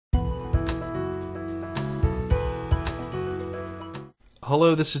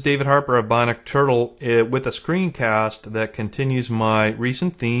Hello, this is David Harper of Bionic Turtle with a screencast that continues my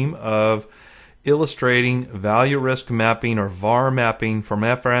recent theme of illustrating value risk mapping or VaR mapping from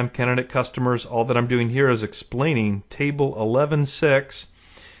FRM candidate customers. All that I'm doing here is explaining Table 11.6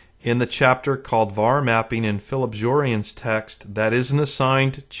 in the chapter called VaR mapping in Philip Jorian's text that is an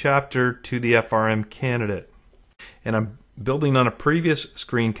assigned chapter to the FRM candidate. And I'm building on a previous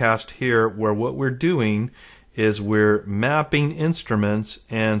screencast here where what we're doing is we're mapping instruments,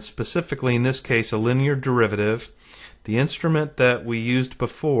 and specifically in this case a linear derivative. The instrument that we used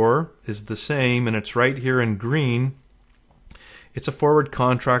before is the same, and it's right here in green. It's a forward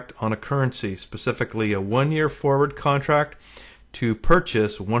contract on a currency, specifically a 1-year forward contract to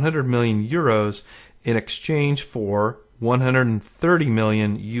purchase 100 million euros in exchange for 130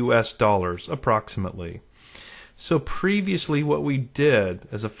 million US dollars approximately. So previously what we did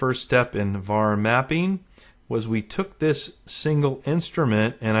as a first step in VaR mapping was we took this single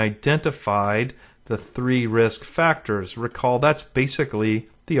instrument and identified the 3 risk factors. Recall, that's basically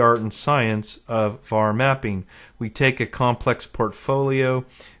the art and science of VaR mapping. We take a complex portfolio,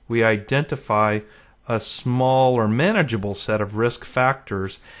 we identify a small or manageable set of risk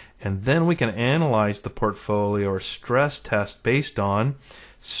factors, and then we can analyze the portfolio or stress test based on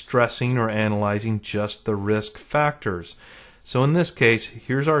stressing or analyzing just the risk factors. So in this case,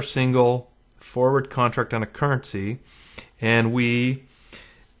 here's our single forward contract on a currency, and we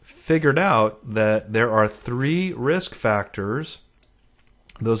figured out that there are 3 risk factors.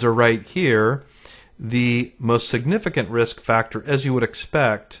 Those are right here. The most significant risk factor, as you would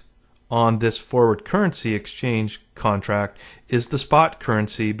expect on this forward currency exchange contract, is the spot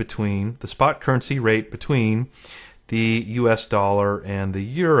currency rate between the US dollar and the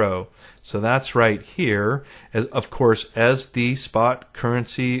euro. So that's right here. Of course, as the spot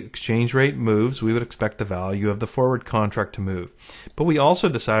currency exchange rate moves, we would expect the value of the forward contract to move. But we also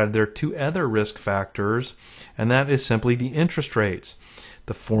decided there are 2 other risk factors, and that is simply the interest rates.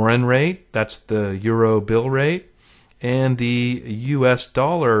 The foreign rate, that's the euro bill rate, and the US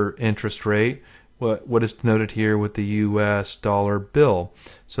dollar interest rate, what is denoted here with the US dollar bill.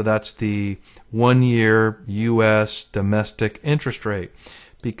 So that's the 1-year US domestic interest rate.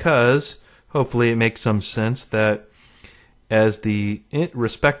 Because hopefully it makes some sense that as the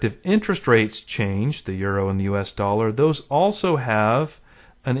respective interest rates change, the euro and the US dollar, those also have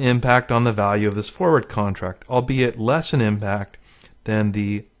an impact on the value of this forward contract, albeit less an impact than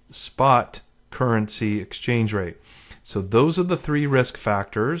the spot currency exchange rate. So those are the 3 risk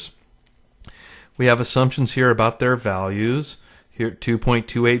factors. We have assumptions here about their values. Here,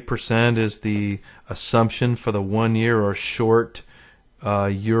 2.28% is the assumption for the 1-year or short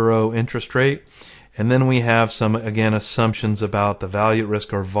euro interest rate. And then we have some, again, assumptions about the value at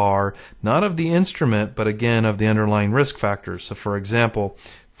risk or VaR, not of the instrument, but again of the underlying risk factors. So for example,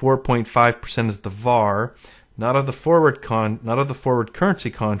 4.5% is the VaR, not of the forward currency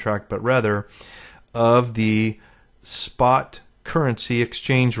contract, but rather of the spot currency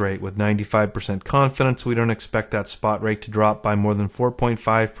exchange rate. With 95% confidence, we don't expect that spot rate to drop by more than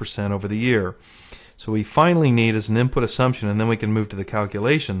 4.5% over the year. So we finally need, as an input assumption, and then we can move to the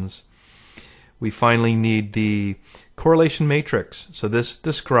calculations, we finally need the correlation matrix. So this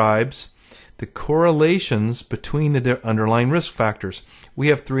describes the correlations between the underlying risk factors. We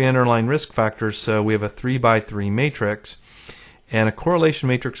have 3 underlying risk factors, so we have a 3x3 matrix, and a correlation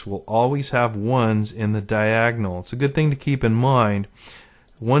matrix will always have 1s in the diagonal. It's a good thing to keep in mind.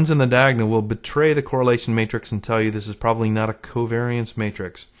 1s in the diagonal will betray the correlation matrix and tell you this is probably not a covariance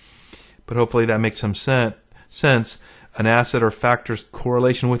matrix. But hopefully that makes some sense. An asset or factor's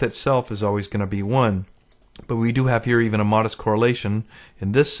correlation with itself is always going to be 1. But we do have here even a modest correlation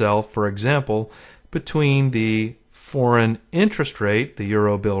in this cell, for example, between the foreign interest rate, the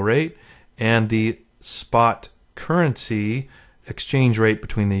euro bill rate, and the spot currency exchange rate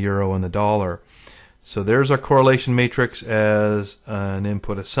between the euro and the dollar. So there's our correlation matrix as an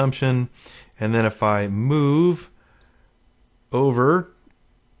input assumption. And then if I move over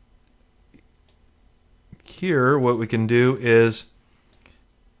here, what we can do is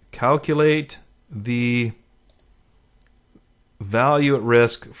calculate the value at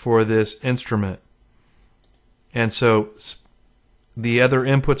risk for this instrument. And so the other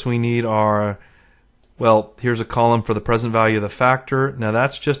inputs we need are, well, here's a column for the present value of the factor. Now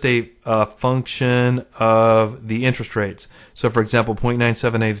that's just a function of the interest rates. So for example,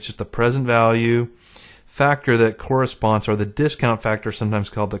 0.978 is just the present value factor that corresponds, or the discount factor sometimes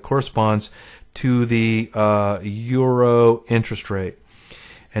called, that corresponds to the euro interest rate.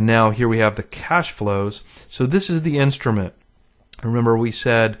 And now here we have the cash flows. So this is the instrument. Remember we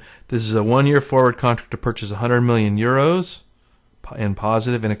said this is a 1-year forward contract to purchase 100 million euros, and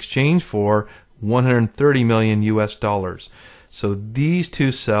positive in exchange for 130 million US dollars. So these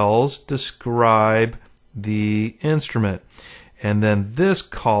two cells describe the instrument. And then this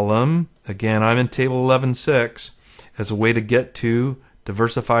column, again, I'm in table 11.6 as a way to get to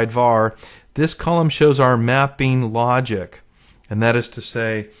diversified VaR. This column shows our mapping logic. And that is to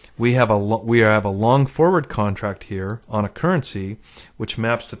say, we have a long forward contract here on a currency which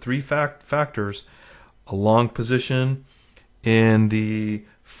maps to three factors: a long position in the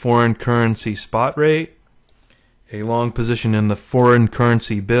foreign currency spot rate, a long position in the foreign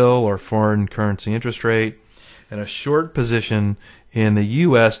currency bill or foreign currency interest rate, and a short position in the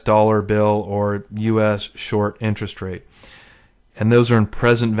US dollar bill or US short interest rate. And those are in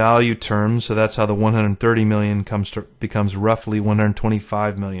present value terms, so that's how the 130 million becomes roughly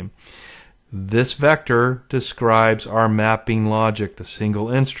 125 million. This vector describes our mapping logic. The single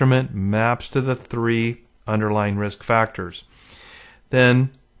instrument maps to the three underlying risk factors.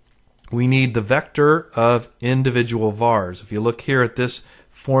 Then we need the vector of individual VaRs. If you look here at this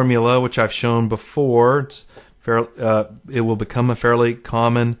formula, which I've shown before, it will become a fairly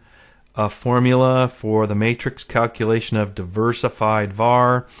common formula for the matrix calculation of diversified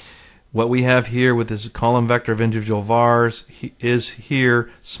VaR. What we have here with this column vector of individual VaRs is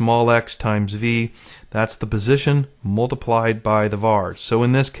here small x times v. That's the position multiplied by the VaRs. So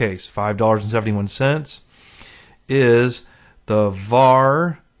in this case, $5.71 is the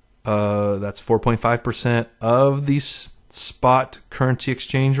VaR, that's 4.5% of the spot currency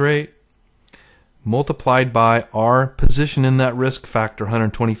exchange rate, multiplied by our position in that risk factor,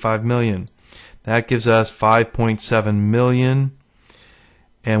 125 million. That gives us 5.7 million.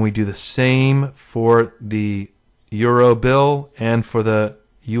 And we do the same for the euro bill and for the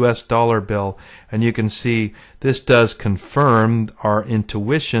US dollar bill. And you can see this does confirm our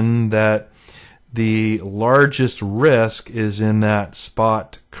intuition that the largest risk is in that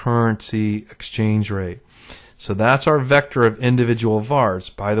spot currency exchange rate. So that's our vector of individual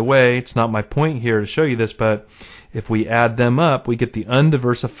VaRs. By the way, it's not my point here to show you this, but if we add them up, we get the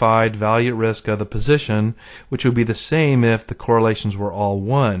undiversified value at risk of the position, which would be the same if the correlations were all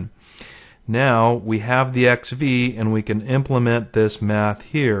 1. Now we have the XV and we can implement this math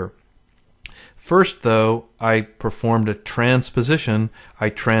here. First, though, I performed a transposition. I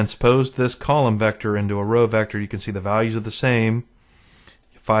transposed this column vector into a row vector. You can see the values are the same.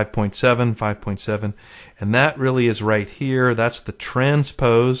 5.7, 5.7, and that really is right here. That's the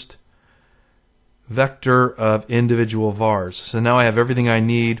transposed vector of individual VaRs. So now I have everything I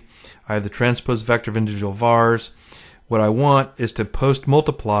need. I have the transposed vector of individual VaRs. What I want is to post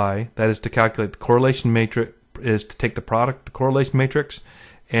multiply, that is to calculate the correlation matrix, is to take the product, the correlation matrix,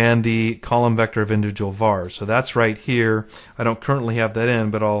 and the column vector of individual VaRs. So that's right here. I don't currently have that in,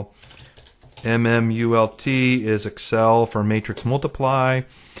 but I'll MMULT is Excel for matrix multiply,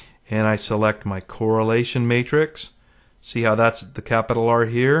 and I select my correlation matrix. See how that's the capital R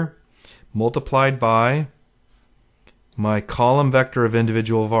here, multiplied by my column vector of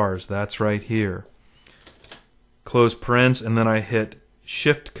individual VaRs. That's right here. Close parens, and then I hit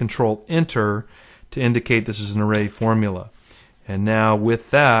Shift Control Enter to indicate this is an array formula. And now with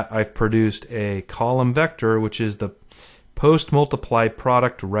that, I've produced a column vector, which is the post multiply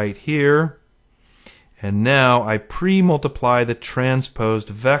product right here. And now I pre-multiply the transposed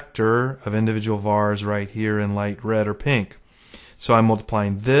vector of individual VaRs right here in light red or pink. So I'm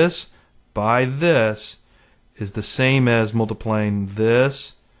multiplying this by this is the same as multiplying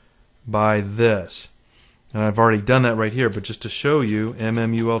this by this. And I've already done that right here, but just to show you,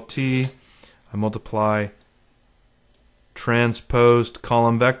 MMULT, I multiply transposed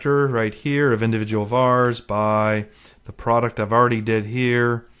column vector right here of individual VaRs by the product I've already did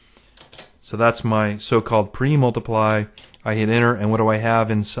here. So that's my so-called pre-multiply. I hit enter, and what do I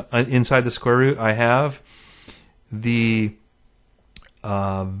have inside the square root? I have the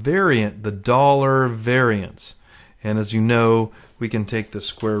variant, the dollar variance. And as you know, we can take the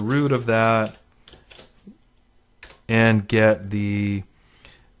square root of that and get the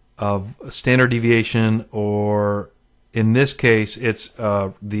standard deviation, or in this case, it's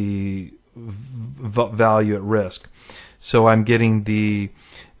the value at risk. So I'm getting the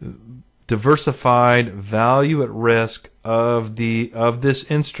diversified value at risk of this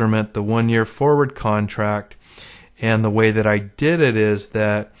instrument, the 1-year forward contract. And the way that I did it is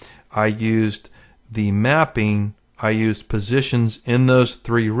that I used the mapping, I used positions in those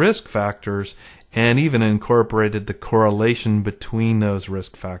three risk factors, and even incorporated the correlation between those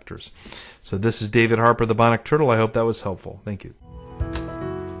risk factors. So this is David Harper, the Bionic Turtle. I hope that was helpful. Thank you.